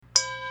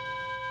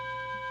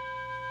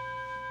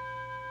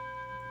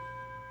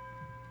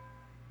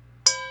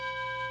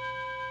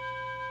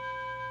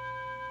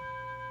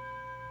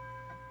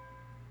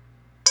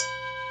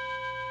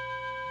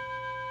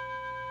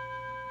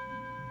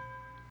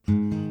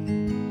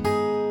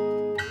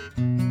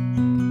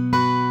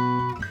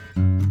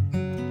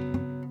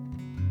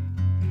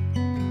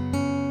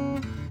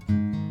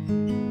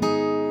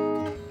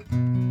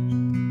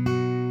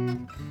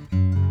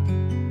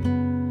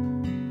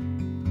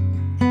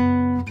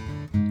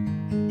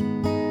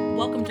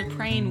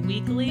join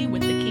weekly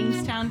with the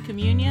Kingstown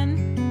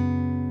Communion.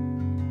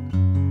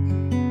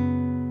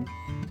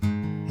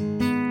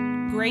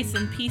 Grace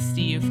and peace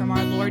to you from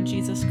our Lord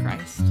Jesus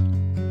Christ.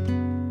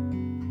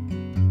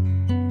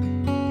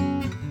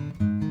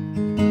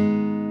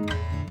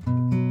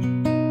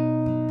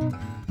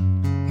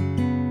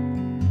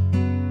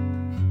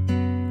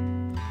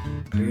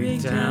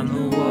 Break down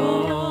the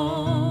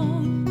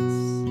walls,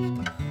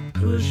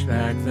 push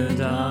back the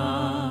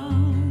dark,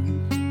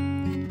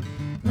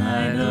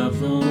 light of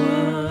the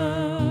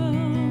world,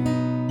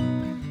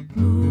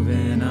 move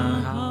in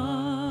our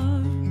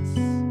hearts.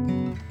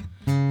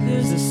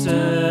 There's a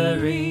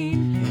stirring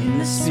in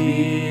the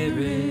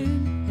spirit,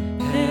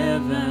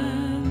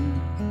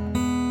 heaven,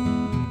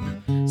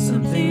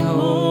 something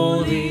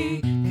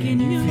holy, can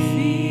you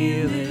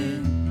feel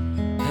it,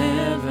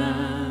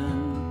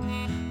 heaven?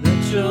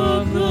 Let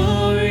your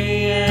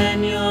glory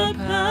and your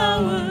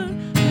power,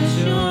 let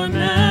your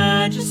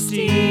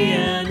majesty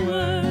and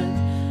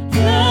worth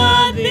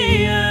flood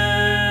the earth,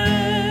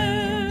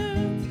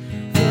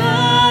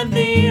 flood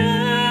the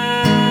earth.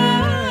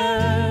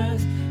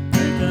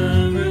 Break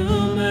the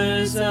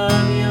rumors of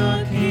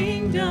your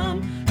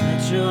kingdom,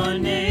 let your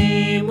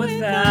name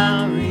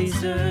without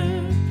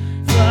reserve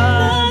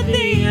flood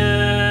the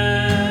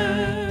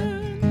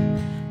earth,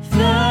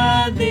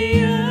 flood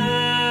the earth.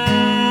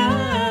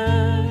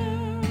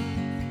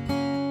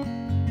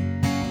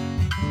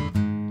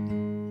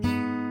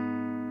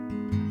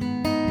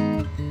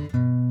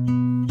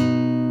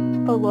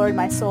 O Lord,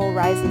 my soul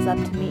rises up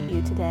to meet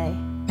you today,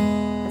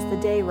 as the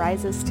day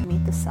rises to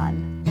meet the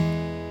sun.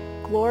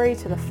 Glory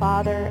to the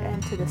Father,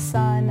 and to the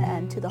Son,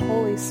 and to the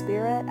Holy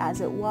Spirit,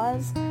 as it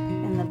was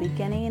in the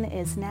beginning,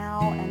 is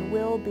now, and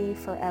will be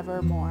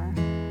forevermore.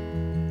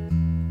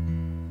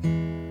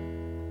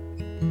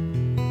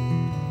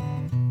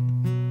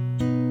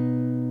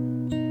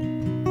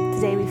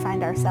 Today we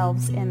find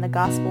ourselves in the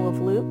Gospel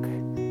of Luke,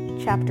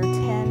 chapter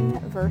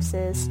 10,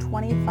 verses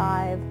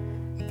 25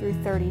 through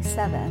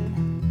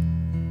 37.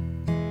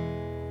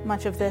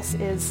 Much of this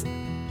is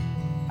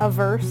a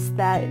verse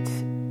that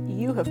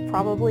you have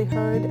probably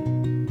heard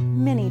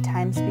many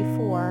times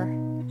before,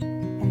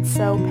 and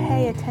so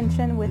pay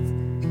attention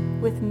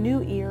with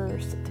new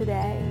ears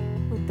today,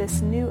 with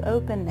this new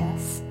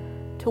openness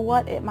to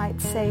what it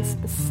might say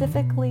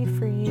specifically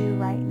for you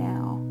right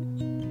now,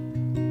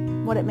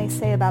 what it may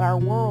say about our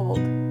world,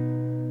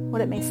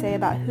 what it may say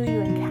about who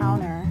you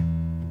encounter.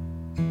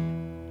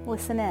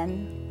 Listen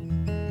in.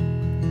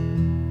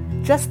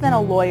 Just then a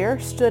lawyer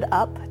stood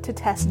up to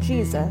test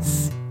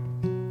Jesus.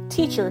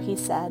 "Teacher," he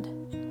said,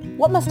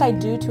 "what must I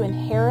do to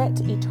inherit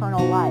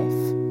eternal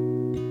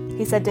life?"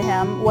 He said to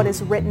him, "What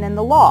is written in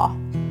the law?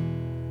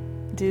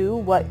 Do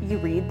what you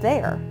read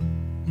there."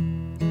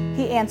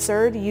 He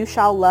answered, "You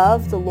shall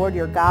love the Lord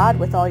your God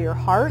with all your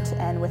heart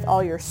and with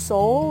all your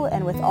soul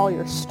and with all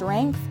your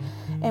strength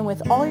and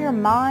with all your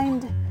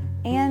mind,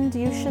 and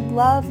you should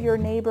love your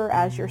neighbor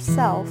as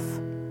yourself."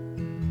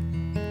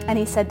 And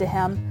he said to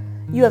him,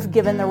 "You have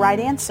given the right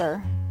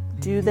answer.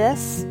 Do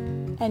this,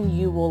 and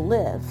you will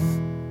live."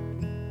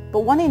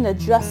 But wanting to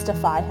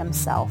justify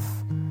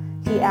himself,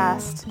 he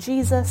asked,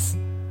 "Jesus,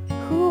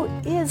 who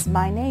is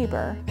my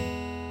neighbor?"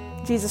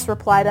 Jesus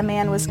replied, "A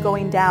man was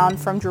going down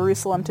from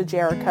Jerusalem to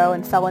Jericho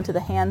and fell into the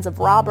hands of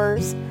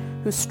robbers,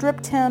 who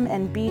stripped him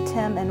and beat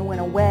him and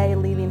went away,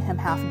 leaving him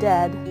half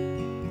dead.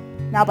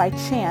 Now by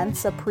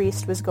chance a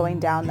priest was going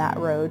down that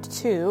road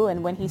too,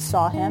 and when he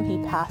saw him, he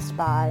passed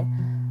by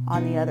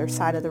on the other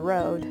side of the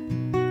road.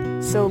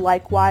 So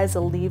likewise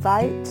a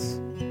Levite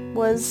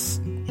was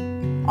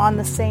on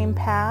the same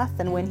path,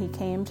 and when he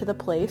came to the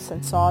place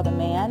and saw the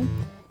man,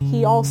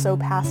 he also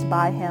passed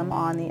by him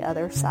on the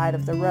other side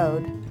of the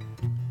road.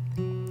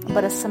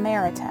 But a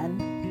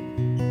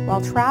Samaritan, while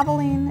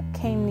traveling,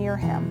 came near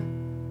him,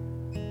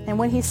 and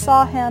when he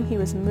saw him, he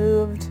was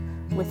moved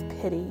with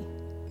pity.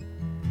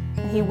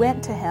 And he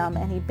went to him,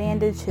 and he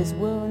bandaged his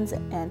wounds,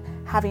 and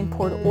having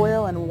poured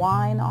oil and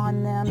wine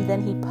on them,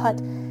 then he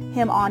put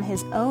him on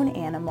his own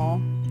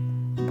animal,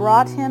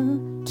 brought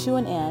him to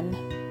an inn,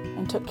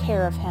 and took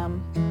care of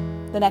him.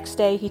 The next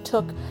day he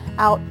took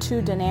out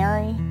 2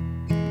 denarii,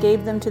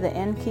 gave them to the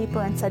innkeeper,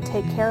 and said,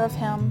 "Take care of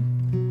him,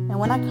 and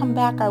when I come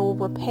back I will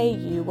repay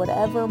you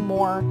whatever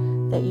more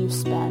that you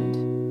spend."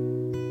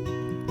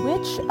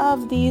 Which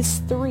of these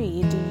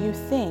 3 do you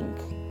think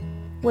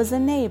was a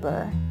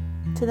neighbor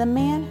to the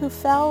man who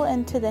fell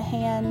into the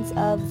hands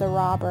of the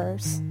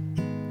robbers?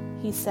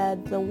 He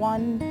said, "The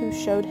one who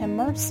showed him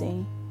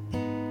mercy."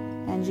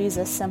 And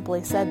Jesus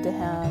simply said to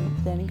him,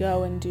 "Then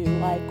go and do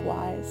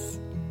likewise."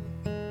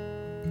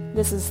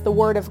 This is the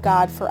word of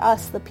God for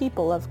us, the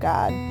people of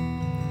God.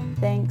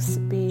 Thanks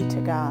be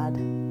to God.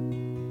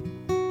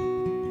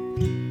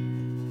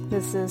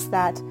 This is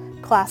that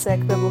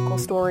classic biblical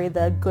story,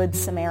 the Good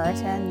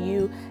Samaritan.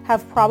 You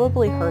have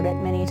probably heard it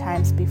many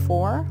times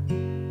before.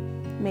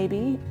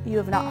 Maybe you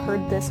have not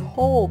heard this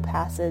whole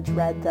passage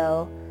read,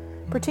 though,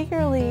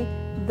 particularly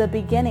the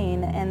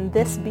beginning, and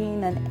this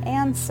being an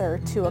answer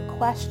to a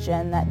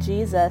question that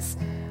Jesus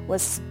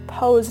was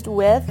posed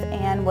with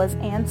and was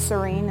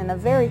answering in a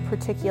very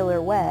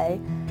particular way.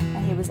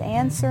 And he was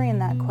answering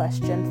that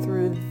question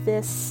through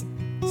this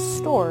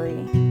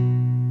story.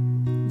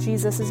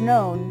 Jesus is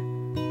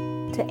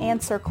known to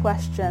answer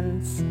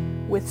questions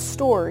with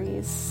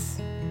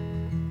stories,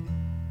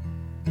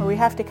 where we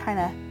have to kind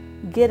of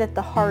get at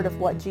the heart of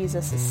what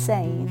Jesus is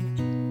saying.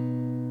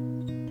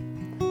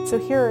 So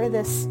hear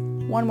this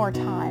one more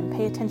time.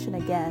 Pay attention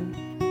again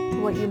to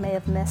what you may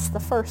have missed the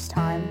first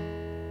time.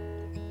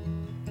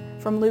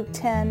 From Luke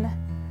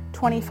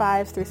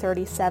 10:25 through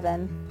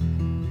 37.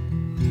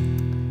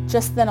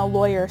 Just then a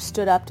lawyer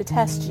stood up to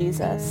test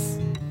Jesus.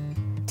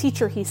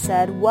 "Teacher," he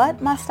said,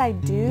 "what must I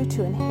do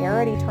to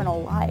inherit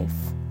eternal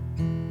life?"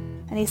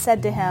 And he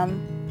said to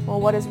him, "Well,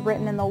 what is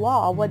written in the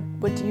law? What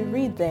do you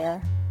read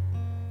there?"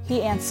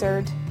 He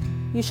answered,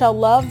 "You shall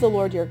love the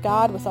Lord your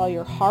God with all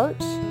your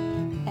heart,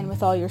 and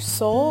with all your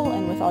soul,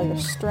 and with all your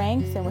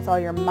strength, and with all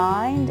your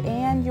mind,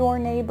 and your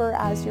neighbor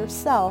as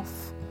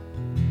yourself."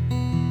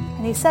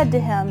 And he said to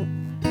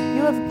him,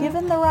 "You have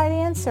given the right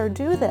answer.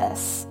 Do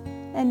this,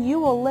 and you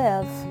will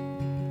live."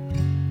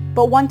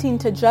 But wanting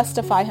to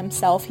justify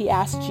himself, he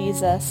asked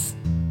Jesus,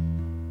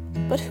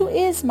 "But who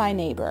is my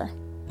neighbor?"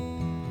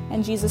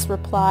 And Jesus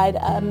replied,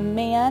 "A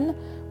man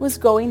was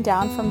going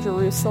down from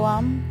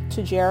Jerusalem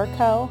to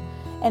Jericho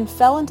and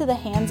fell into the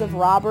hands of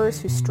robbers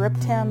who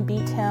stripped him,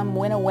 beat him,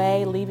 went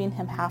away, leaving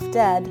him half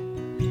dead.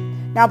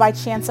 Now by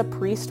chance a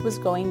priest was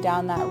going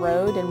down that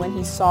road, and when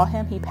he saw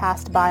him, he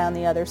passed by on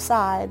the other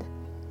side.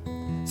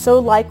 So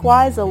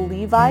likewise a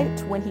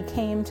Levite, when he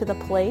came to the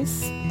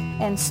place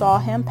and saw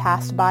him,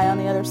 passed by on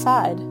the other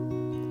side.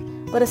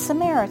 But a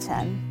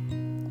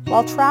Samaritan,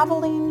 while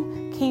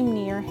traveling, came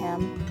near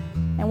him,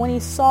 and when he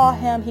saw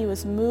him, he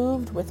was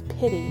moved with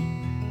pity.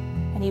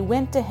 And he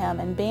went to him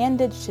and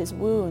bandaged his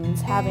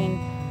wounds, having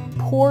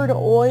poured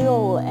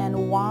oil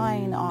and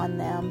wine on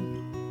them.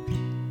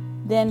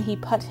 Then he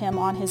put him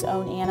on his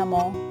own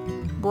animal,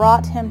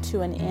 brought him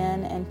to an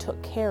inn, and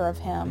took care of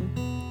him.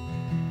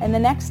 And the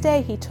next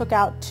day he took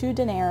out 2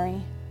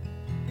 denarii,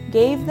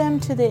 gave them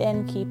to the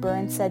innkeeper,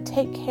 and said,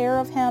 "Take care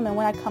of him, and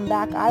when I come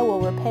back I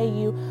will repay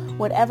you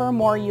whatever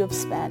more you have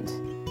spent."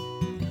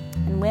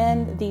 And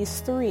when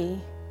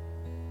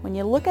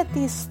you look at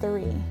these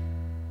 3,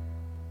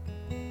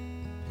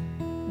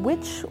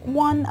 which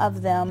one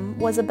of them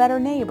was a better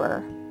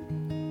neighbor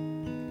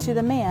to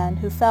the man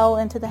who fell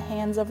into the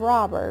hands of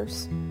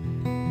robbers?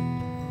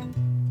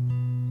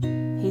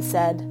 He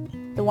said,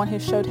 "The one who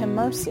showed him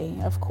mercy,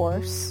 of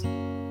course."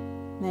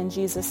 And then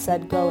Jesus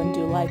said, "Go and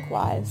do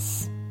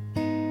likewise."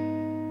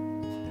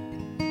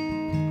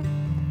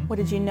 What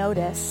did you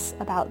notice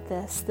about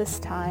this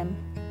time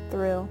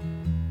through?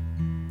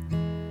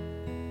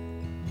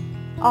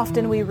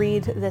 Often we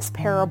read this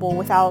parable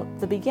without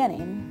the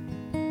beginning.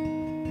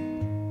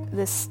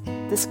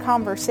 This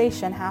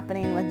conversation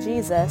happening with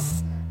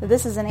Jesus,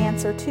 this is an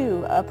answer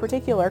to a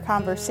particular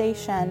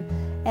conversation.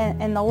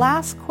 And the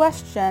last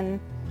question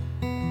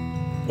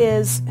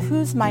is,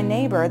 who's my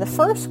neighbor? The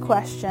first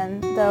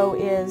question, though,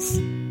 is,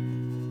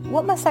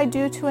 what must I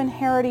do to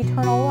inherit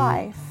eternal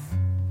life?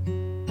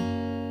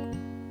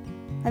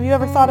 Have you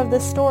ever thought of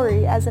this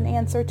story as an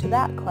answer to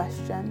that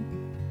question?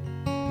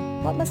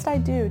 What must I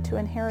do to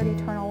inherit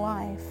eternal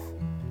life?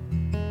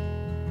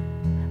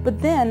 But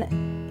then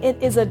it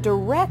is a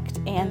direct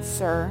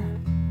answer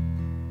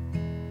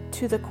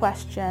to the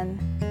question,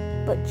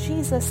 but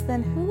Jesus,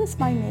 then who is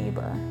my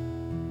neighbor?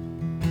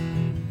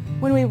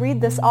 When we read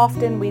this,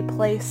 often we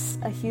place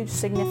a huge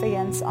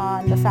significance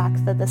on the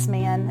fact that this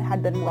man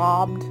had been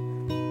robbed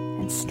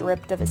and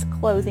stripped of his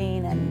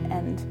clothing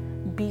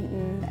and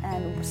beaten.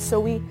 And so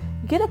we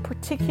get a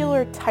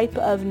particular type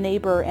of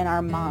neighbor in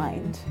our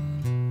mind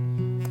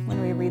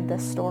when we read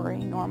this story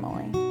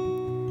normally.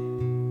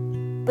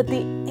 But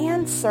the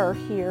answer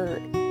here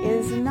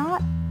is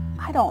not,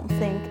 I don't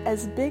think,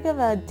 as big of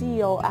a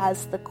deal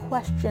as the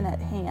question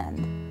at hand.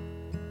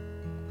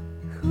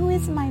 Who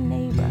is my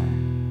neighbor?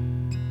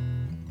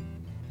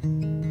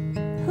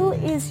 Who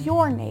is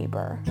your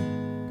neighbor?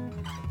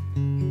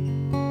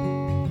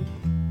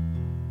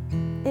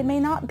 It may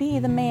not be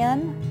the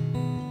man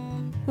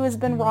who has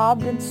been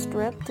robbed and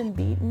stripped and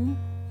beaten.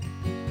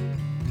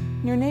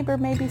 Your neighbor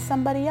may be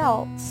somebody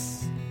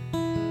else.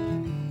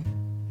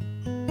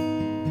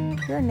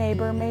 Your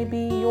neighbor may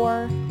be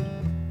your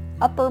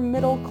upper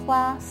middle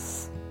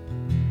class,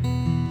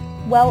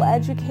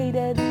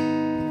 well-educated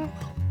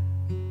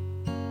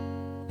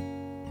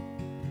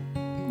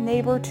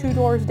neighbor 2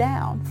 doors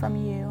down from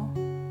you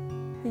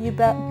that you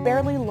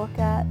barely look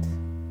at,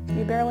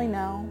 you barely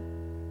know.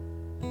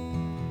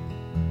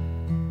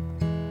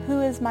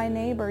 Who is my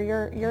neighbor?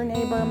 Your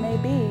neighbor may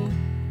be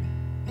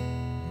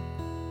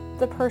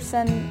the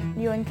person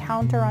you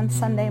encounter on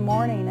Sunday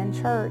morning in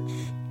church,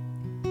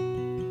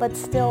 but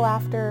still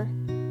after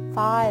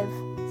 5,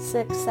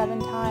 6, 7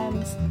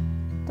 times,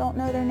 don't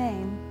know their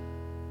name.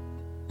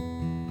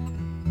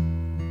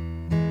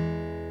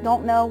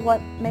 Don't know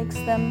what makes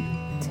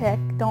them tick.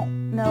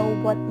 Don't know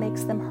what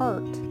makes them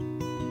hurt.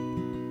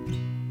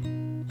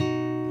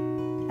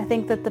 I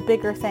think that the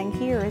bigger thing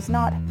here is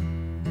not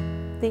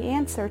the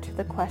answer to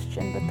the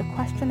question, but the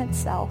question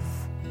itself.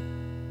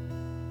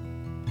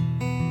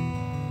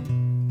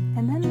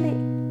 And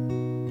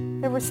then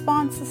the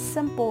response is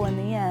simple in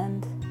the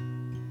end,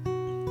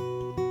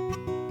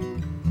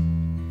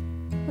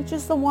 which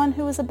is the one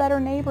who is a better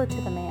neighbor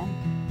to the man,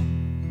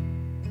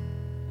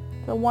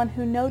 the one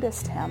who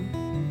noticed him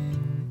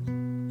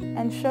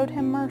and showed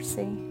him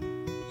mercy.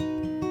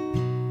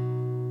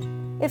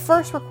 It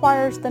first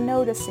requires the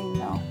noticing,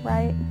 though,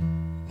 right?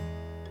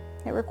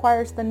 It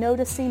requires the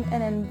noticing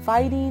and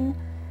inviting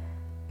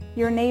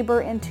your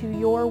neighbor into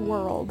your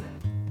world,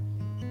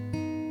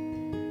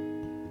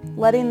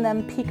 letting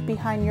them peek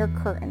behind your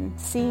curtain,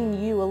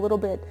 seeing you a little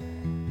bit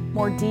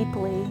more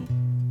deeply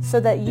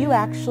so that you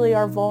actually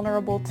are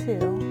vulnerable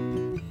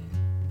too.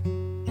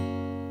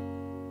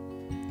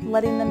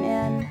 Letting them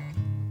in,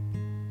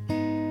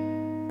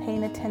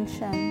 paying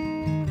attention,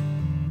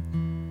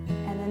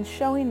 and then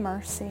showing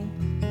mercy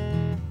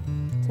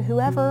to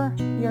whoever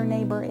your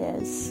neighbor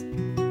is.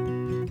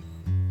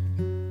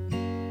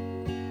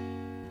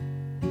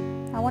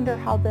 I wonder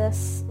how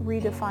this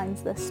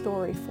redefines this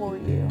story for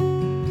you.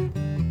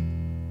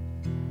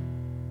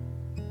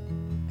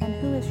 And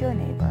who is your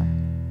neighbor?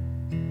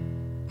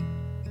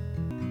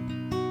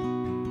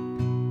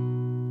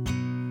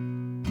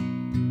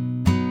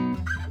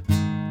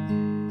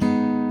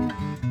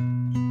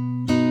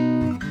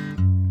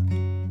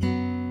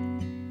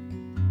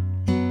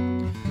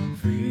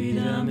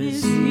 Freedom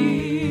is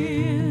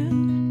here,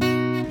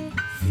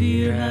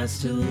 fear has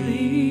to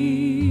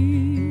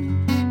leave,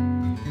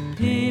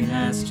 pain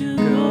has to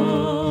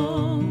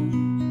go,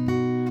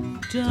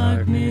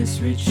 darkness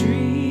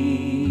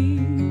retreat.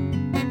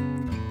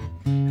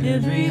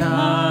 Every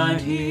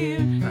heart here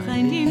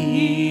finding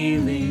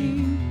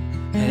healing,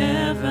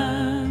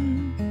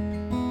 heaven.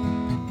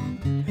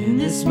 In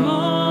this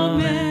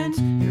moment,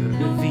 you're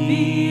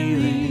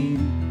revealing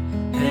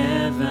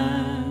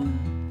heaven.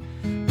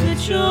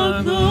 Let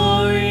your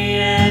glory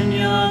and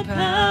your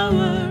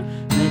power,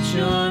 let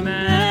your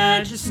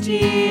majesty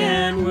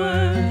and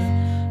worth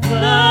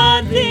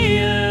flood the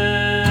earth,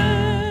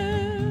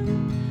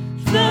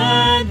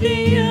 flood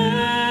the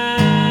earth.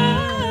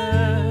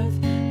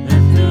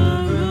 Let the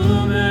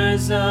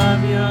rumors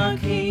of your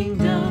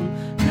kingdom,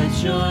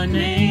 let your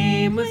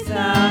name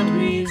without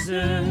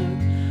reserve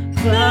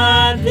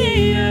flood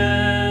the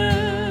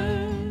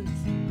earth,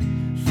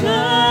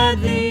 flood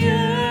the earth.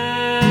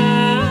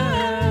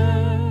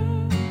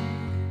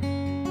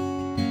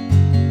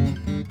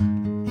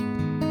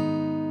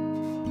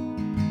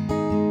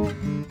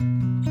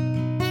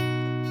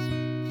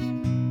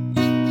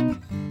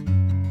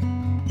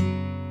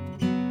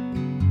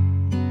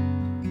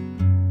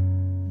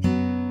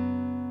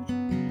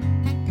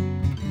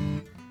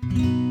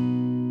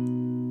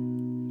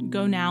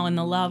 Go now in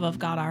the love of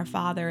God our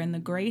Father and the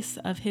grace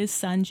of his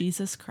Son,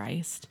 Jesus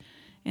Christ,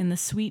 in the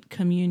sweet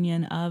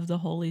communion of the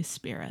Holy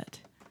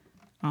Spirit.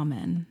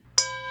 Amen.